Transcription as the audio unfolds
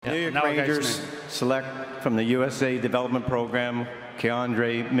New York Rangers select from the USA Development Program,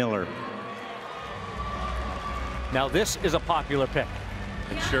 Keandre Miller. Now this is a popular pick.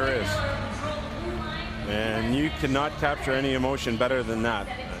 It sure is. And you cannot capture any emotion better than that.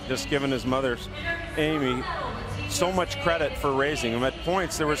 Just giving his mother, Amy, so much credit for raising him. At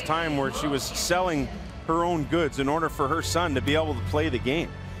points, there was time where she was selling her own goods in order for her son to be able to play the game.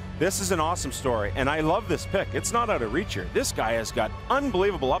 This is an awesome story, and I love this pick. It's not out of reach here. This guy has got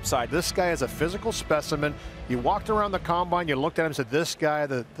unbelievable upside. This guy is a physical specimen. You walked around the combine, you looked at him and said, this guy,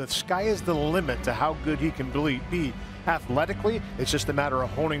 the sky is the limit to how good he can be. Athletically, it's just a matter of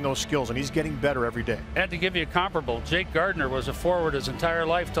honing those skills, and he's getting better every day. And to give you a comparable, Jake Gardner was a forward his entire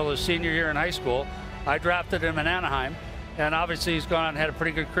life till his senior year in high school. I drafted him in Anaheim, and obviously he's gone on and had a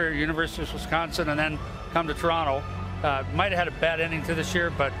pretty good career at University of Wisconsin and then come to Toronto. Might have had a bad ending to this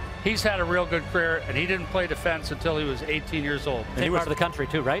year, but he's had a real good career, and he didn't play defense until he was 18 years old. Same part of the country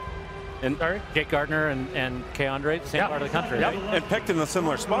too, right? And sorry? Jake Gardner and Keandre, same part of the country, right? And picked in a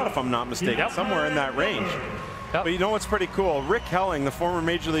similar spot, if I'm not mistaken, somewhere in that range. Yep. But you know what's pretty cool? Rick Helling, the former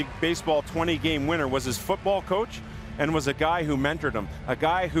Major League Baseball 20-game winner, was his football coach and was a guy who mentored him, a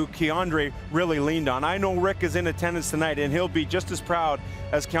guy who Keandre really leaned on. I know Rick is in attendance tonight, and he'll be just as proud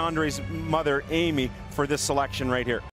as Keandre's mother, Amy, for this selection right here.